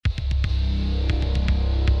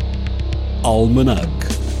Almanac.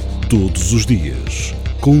 Todos os dias,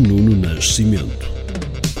 com Nuno Nascimento.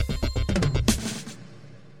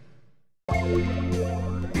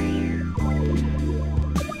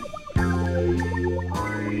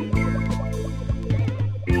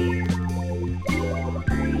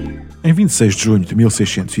 Em 26 de junho de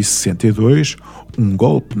 1662, um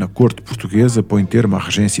golpe na corte portuguesa põe termo à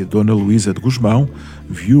regência de Dona Luísa de Gusmão,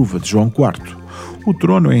 viúva de João IV. O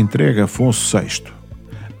trono é entregue a Afonso VI.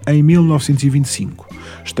 Em 1925,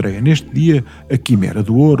 estreia neste dia A Quimera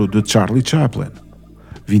do Ouro, de Charlie Chaplin.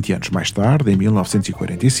 20 anos mais tarde, em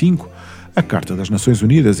 1945, a Carta das Nações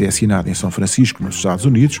Unidas é assinada em São Francisco, nos Estados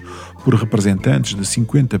Unidos, por representantes de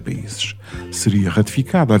 50 países. Seria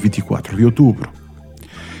ratificada a 24 de outubro.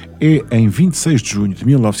 É em 26 de junho de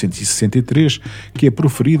 1963 que é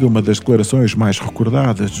proferida uma das declarações mais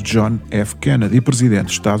recordadas de John F. Kennedy, presidente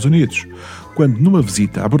dos Estados Unidos, quando, numa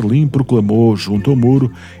visita a Berlim, proclamou, junto ao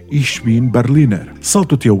muro, Ich bin Berliner.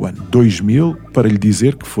 Salto até o ano 2000 para lhe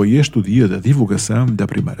dizer que foi este o dia da divulgação da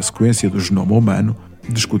primeira sequência do genoma humano,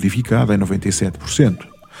 descodificada em 97%.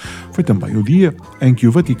 Foi também o dia em que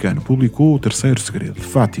o Vaticano publicou o terceiro segredo de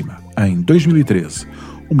Fátima. Em 2013,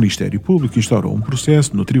 o Ministério Público instaurou um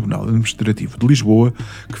processo no Tribunal Administrativo de Lisboa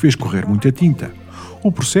que fez correr muita tinta.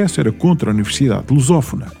 O processo era contra a Universidade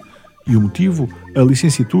Lusófona e o motivo, a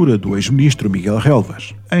licenciatura do ex-ministro Miguel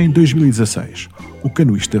Relvas. Em 2016, o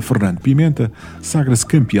canoísta Fernando Pimenta sagra-se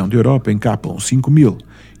campeão da Europa em K1 5000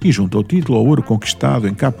 e junta o título ao ouro conquistado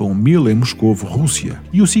em K1 1000 em Moscovo, Rússia.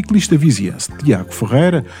 E o ciclista viziense Tiago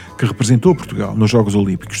Ferreira, que representou Portugal nos Jogos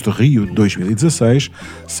Olímpicos de Rio de 2016,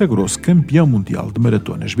 sagrou-se campeão mundial de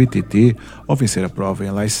maratonas BTT ao vencer a prova em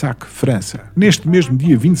Laissac, França. Neste mesmo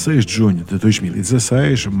dia 26 de junho de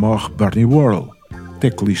 2016, morre Bernie Worrell,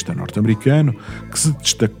 teclista norte-americano que se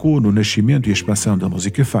destacou no nascimento e expansão da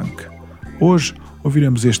música funk. Hoje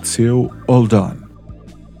ouviremos este seu Hold On.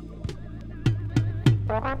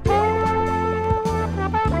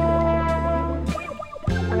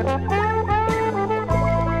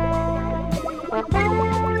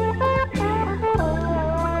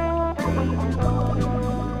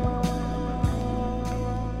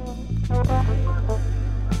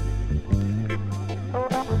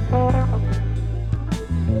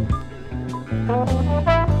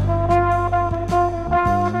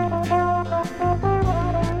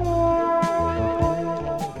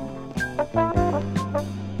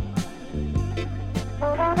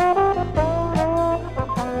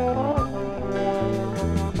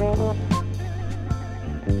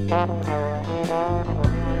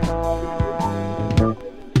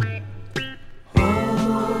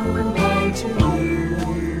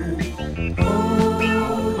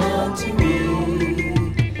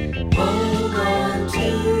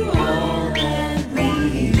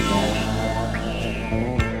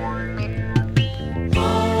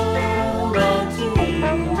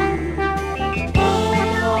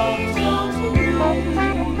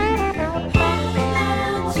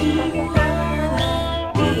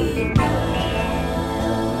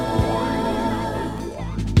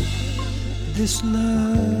 This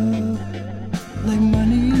love, like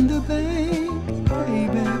money in the bank,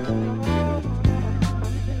 baby.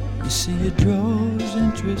 You see it draws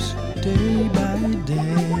interest day by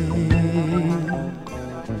day.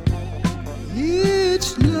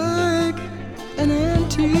 It's like an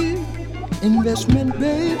antique investment,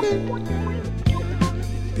 baby.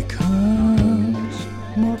 Becomes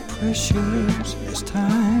more precious as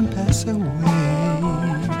time passes away.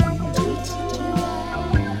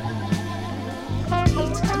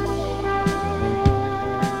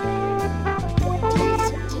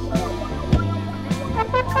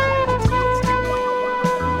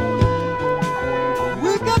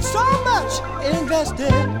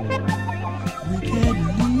 Invested, we can't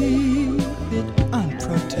leave it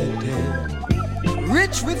unprotected.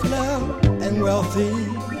 Rich with love and wealthy,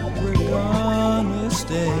 we're gonna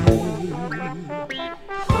stay.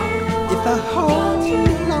 If I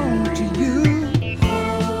hold on to you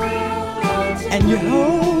and you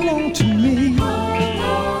hold on to me,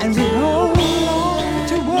 and we hold on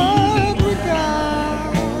to what we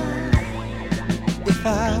got, if I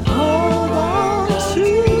hold on to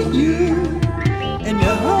you and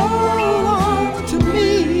you hold on to me,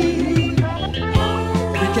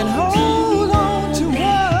 we can hold on to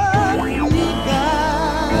what we got.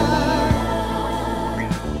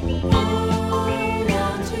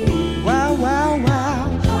 Wow, wow, wow.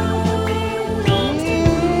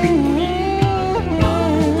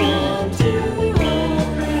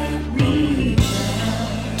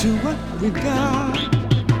 To what we got.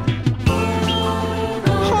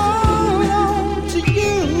 Hold on to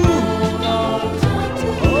you.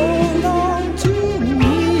 Hold on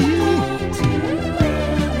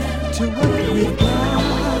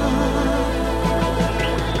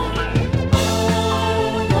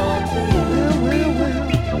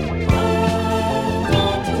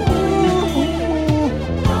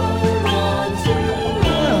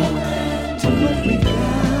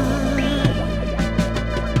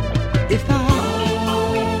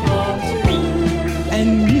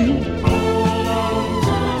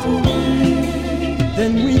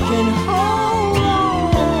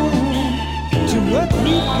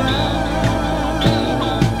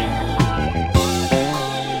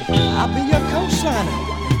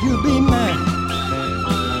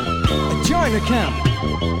joint account.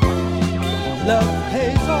 Love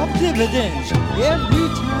pays off dividends every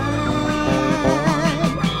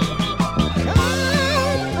time.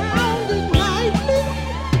 Compounded nightly,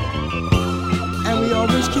 and we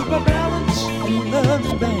always keep a balance in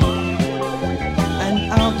love's bank. And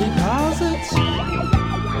our deposits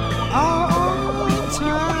are on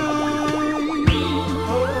time.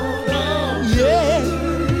 Yeah.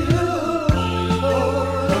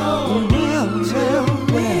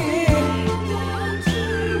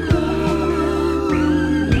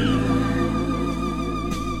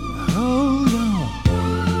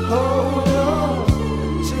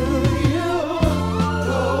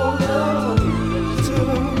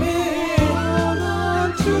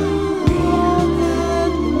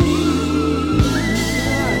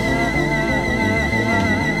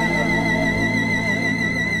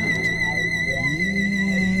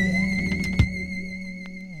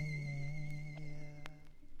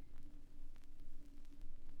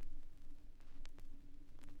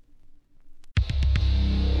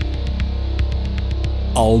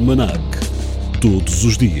 Almanac, todos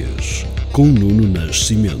os dias, com Nuno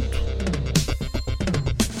Nascimento.